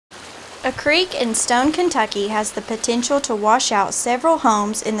A creek in Stone, Kentucky has the potential to wash out several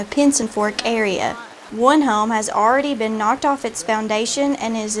homes in the Pinson Fork area. One home has already been knocked off its foundation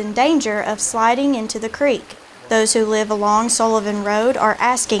and is in danger of sliding into the creek. Those who live along Sullivan Road are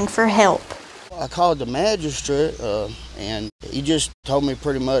asking for help. I called the magistrate and he just told me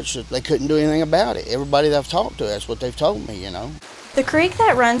pretty much that they couldn't do anything about it. Everybody that I've talked to, that's what they've told me, The creek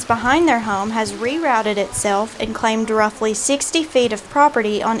that runs behind their home has rerouted itself and claimed roughly 60 feet of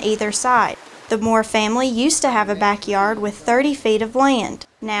property on either side. The Moore family used to have a backyard with 30 feet of land.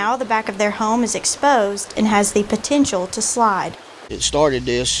 Now the back of their home is exposed and has the potential to slide. It started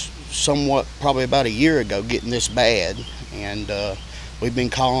this somewhat probably about a year ago, getting this bad, and we've been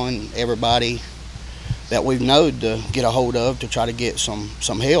calling everybody that we've known to get a hold of to try to get some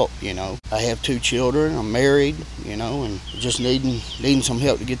help, I have 2 children, I'm married, and just needing some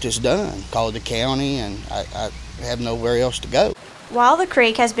help to get this done. Called the county, and I have nowhere else to go. While the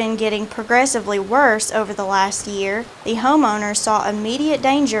creek has been getting progressively worse over the last year, the homeowners saw immediate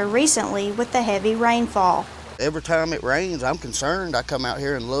danger recently with the heavy rainfall. Every time it rains, I'm concerned. I come out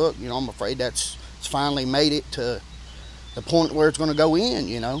here and look, I'm afraid it's finally made it to the point where it's going to go in,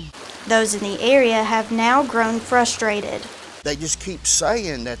 Those in the area have now grown frustrated. They just keep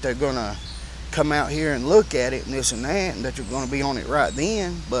saying that they're going to come out here and look at it and this and that, and that you're going to be on it right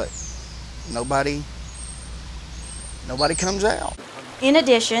then, but nobody comes out. In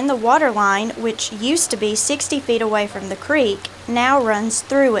addition, the water line, which used to be 60 feet away from the creek, now runs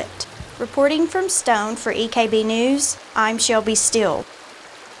through it. Reporting from Stone for EKB News, I'm Shelby Still.